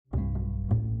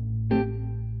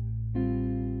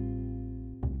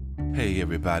Hey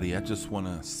everybody, I just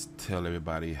want to tell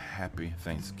everybody happy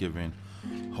Thanksgiving.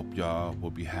 Hope y'all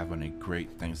will be having a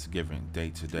great Thanksgiving day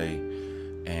today.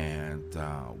 And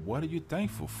what are you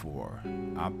thankful for?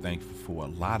 I'm thankful for a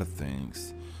lot of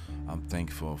things. I'm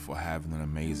thankful for having an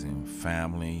amazing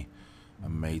family,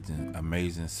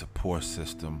 amazing support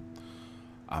system.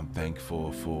 I'm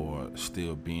thankful for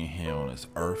still being here on this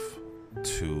earth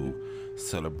to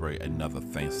celebrate another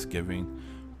Thanksgiving.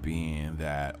 Being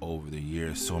that over the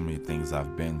years, so many things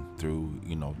I've been through,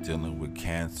 dealing with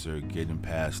cancer, getting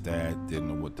past that,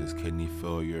 dealing with this kidney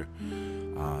failure,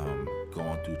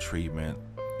 going through treatment,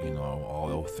 all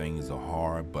those things are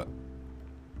hard, but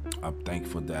I'm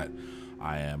thankful that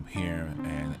I am here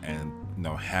and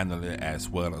handle it as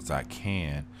well as I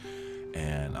can.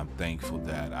 And I'm thankful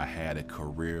that I had a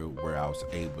career where I was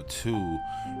able to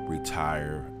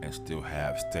retire and still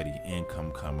have steady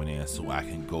income coming in so I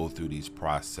can go through these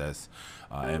process.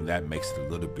 And that makes it a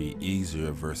little bit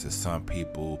easier versus some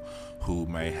people who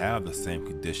may have the same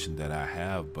condition that I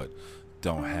have but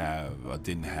don't have or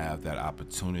didn't have that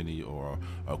opportunity or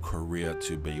a career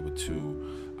to be able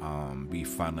to be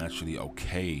financially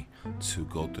okay to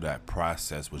go through that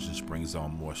process, which just brings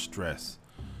on more stress.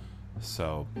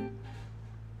 So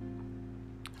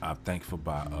I'm thankful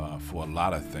for a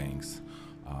lot of things,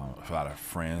 a lot of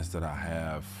friends that I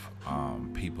have,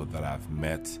 people that I've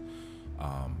met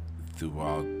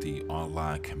throughout the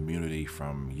online community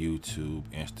from YouTube,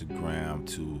 Instagram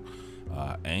to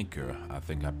Anchor. I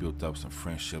think I built up some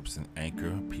friendships in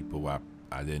Anchor, people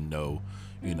I didn't know,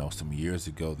 some years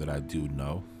ago that I do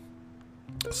know.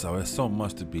 So it's so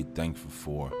much to be thankful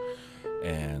for,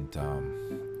 and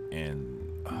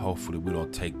hopefully we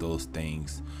don't take those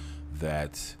things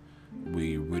that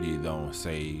we really don't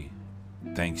say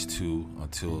thanks to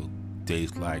until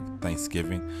days like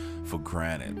Thanksgiving for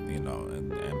granted,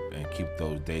 and keep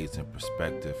those days in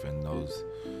perspective and those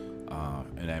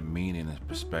and that meaning in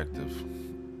perspective.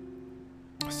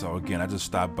 So again, I just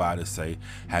stopped by to say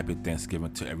happy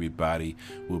Thanksgiving to everybody.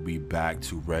 We'll be back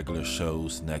to regular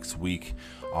shows next week.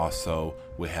 Also,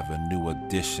 we have a new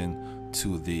addition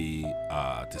to the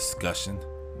discussion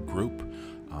group,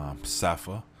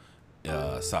 Safa.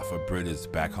 Safa Britt is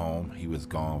back home. He was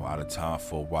gone out of town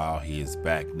for a while. He is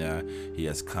back now. He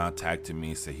has contacted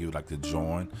me, said he would like to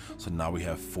join. So now we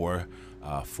have four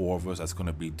of us that's going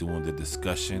to be doing the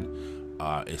discussion.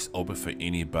 It's open for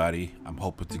anybody. I'm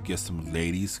hoping to get some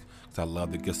ladies because I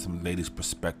love to get some ladies'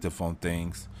 perspective on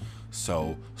things.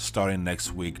 So starting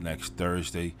next week, next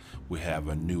Thursday, we have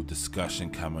a new discussion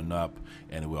coming up,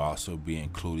 and we'll also be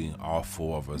including all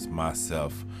four of us,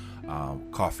 myself,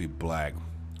 Coffee Black,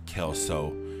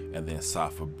 Kelso, and then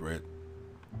Safa Britt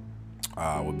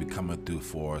will be coming through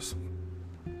for us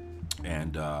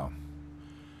and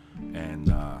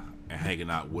hanging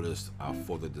out with us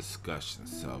for the discussion.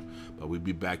 So, but we'll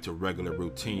be back to regular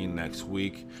routine next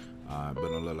week. Been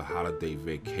on a little holiday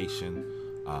vacation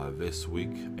this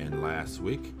week and last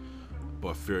week,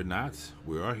 but fear not,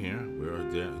 we are here. We are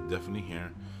definitely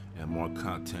here, and more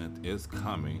content is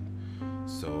coming.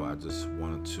 So I just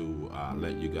wanted to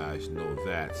let you guys know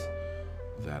that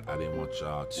I didn't want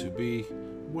y'all to be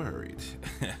worried.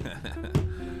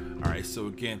 All right, so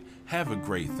again, have a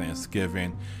great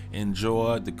Thanksgiving.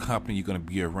 Enjoy the company you're going to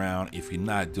be around. If you're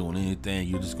not doing anything,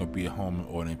 you're just going to be at home and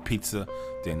ordering pizza,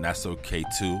 then that's okay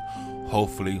too.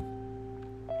 Hopefully,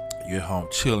 you're home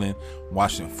chilling,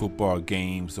 watching football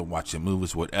games or watching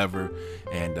movies, whatever,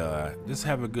 and just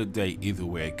have a good day either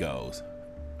way it goes.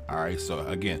 All right, so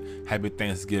again, happy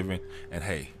Thanksgiving, and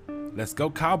hey, let's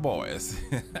go Cowboys.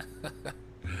 All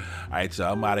right,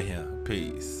 y'all, I'm out of here.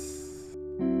 Peace.